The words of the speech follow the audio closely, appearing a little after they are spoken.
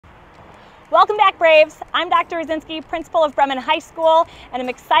Welcome back, Braves. I'm Dr. Rosinski, principal of Bremen High School, and I'm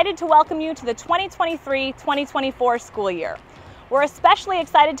excited to welcome you to the 2023-2024 school year. We're especially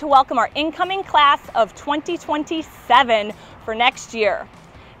excited to welcome our incoming class of 2027 for next year.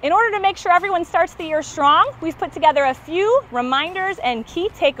 In order to make sure everyone starts the year strong, we've put together a few reminders and key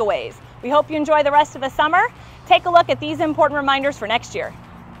takeaways. We hope you enjoy the rest of the summer. Take a look at these important reminders for next year.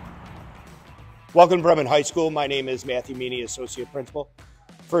 Welcome to Bremen High School. My name is Matthew Meany, Associate Principal.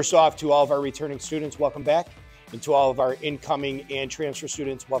 First off, to all of our returning students, welcome back. And to all of our incoming and transfer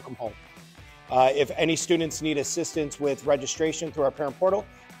students, welcome home. If any students need assistance with registration through our parent portal,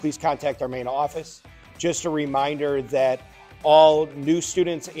 please contact our main office. Just a reminder that all new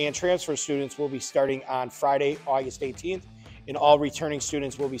students and transfer students will be starting on Friday, August 18th, and all returning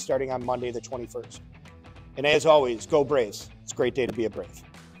students will be starting on Monday, the 21st. And as always, go Braves. It's a great day to be a Brave.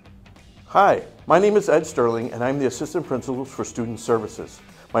 Hi, my name is Ed Sterling, and I'm the Assistant Principal for Student Services.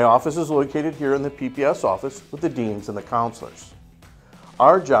 My office is located here in the PPS office with the deans and the counselors.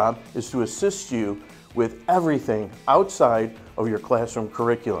 Our job is to assist you with everything outside of your classroom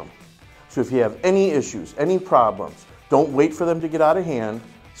curriculum. So if you have any issues, any problems, don't wait for them to get out of hand.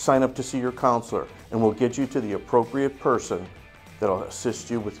 Sign up to see your counselor, and we'll get you to the appropriate person that'll assist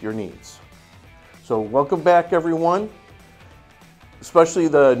you with your needs. So welcome back, everyone, especially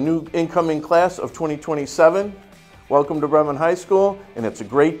the new incoming class of 2027. Welcome to Bremen High School, and it's a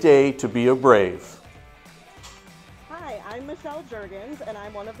great day to be a Brave. Hi, I'm Michelle Juergens, and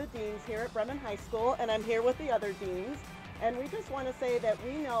I'm one of the deans here at Bremen High School, and I'm here with the other deans. And we just want to say that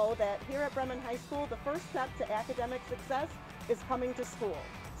we know that here at Bremen High School, the first step to academic success is coming to school.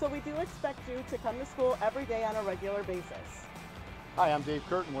 So we do expect you to come to school every day on a regular basis. Hi, I'm Dave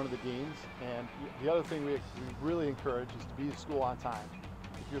Curtin, one of the deans, and the other thing we really encourage is to be at school on time.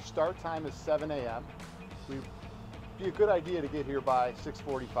 If your start time is 7 a.m., it'd be a good idea to get here by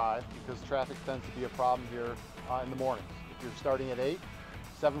 6:45 because traffic tends to be a problem here in the mornings. If you're starting at 8,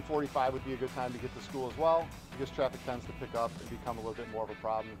 7:45 would be a good time to get to school as well because traffic tends to pick up and become a little bit more of a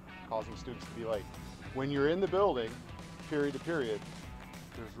problem, causing students to be late. When you're in the building, period to period,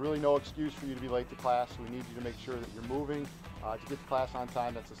 there's really no excuse for you to be late to class. We need you to make sure that you're moving to get to class on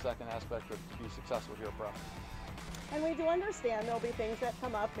time. That's the second aspect of to be successful here at Bremen. And we do understand there'll be things that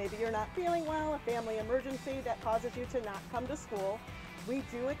come up. Maybe you're not feeling well, a family emergency that causes you to not come to school. We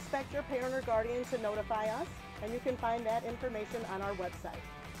do expect your parent or guardian to notify us, and you can find that information on our website.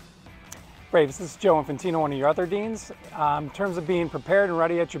 Braves, this is Joe Infantino, one of your other deans. In terms of being prepared and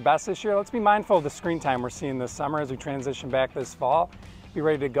ready at your best this year, let's be mindful of the screen time we're seeing this summer as we transition back this fall. Be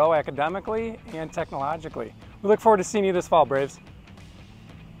ready to go academically and technologically. We look forward to seeing you this fall, Braves.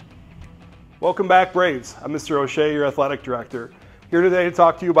 Welcome back, Braves. I'm Mr. O'Shea, your athletic director. Here today to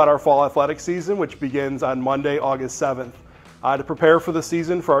talk to you about our fall athletic season, which begins on Monday, August 7th. To prepare for the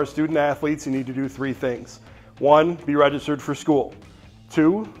season for our student athletes, you need to do 3 things. 1, be registered for school.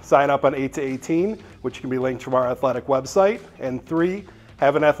 2, sign up on 8 to 18, which can be linked from our athletic website. And 3,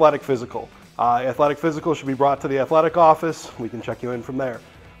 have an athletic physical. Athletic physical should be brought to the athletic office. We can check you in from there.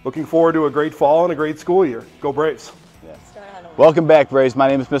 Looking forward to a great fall and a great school year. Go Braves. Yeah. Welcome back, Braves. My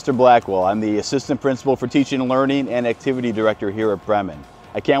name is Mr. Blackwell. I'm the Assistant Principal for Teaching and Learning and Activity Director here at Bremen.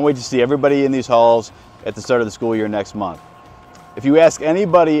 I can't wait to see everybody in these halls at the start of the school year next month. If you ask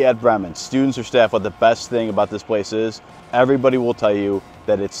anybody at Bremen, students or staff, what the best thing about this place is, everybody will tell you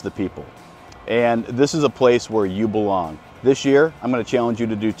that it's the people. And this is a place where you belong. This year, I'm going to challenge you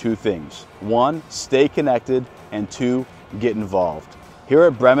to do 2 things. 1, stay connected, and 2, get involved. Here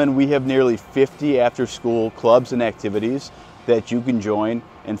at Bremen, we have nearly 50 after-school clubs and activities that you can join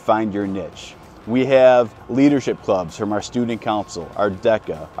and find your niche. We have leadership clubs from our student council, our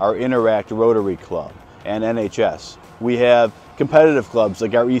DECA, our Interact Rotary Club, and NHS. We have competitive clubs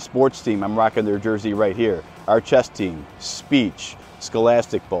like our esports team, I'm rocking their jersey right here, our chess team, speech,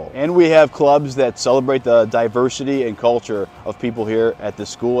 Scholastic Bowl. And we have clubs that celebrate the diversity and culture of people here at the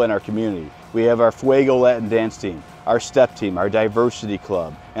school and our community. We have our Fuego Latin dance team, our STEP team, our diversity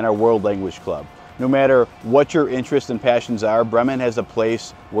club, and our world language club. No matter what your interests and passions are, Bremen has a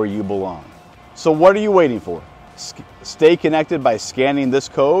place where you belong. So what are you waiting for? Stay connected by scanning this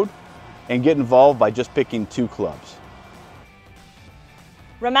code and get involved by just picking 2 clubs.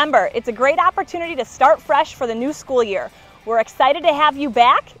 Remember, it's a great opportunity to start fresh for the new school year. We're excited to have you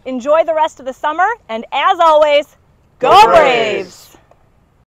back. Enjoy the rest of the summer, and as always, go Braves!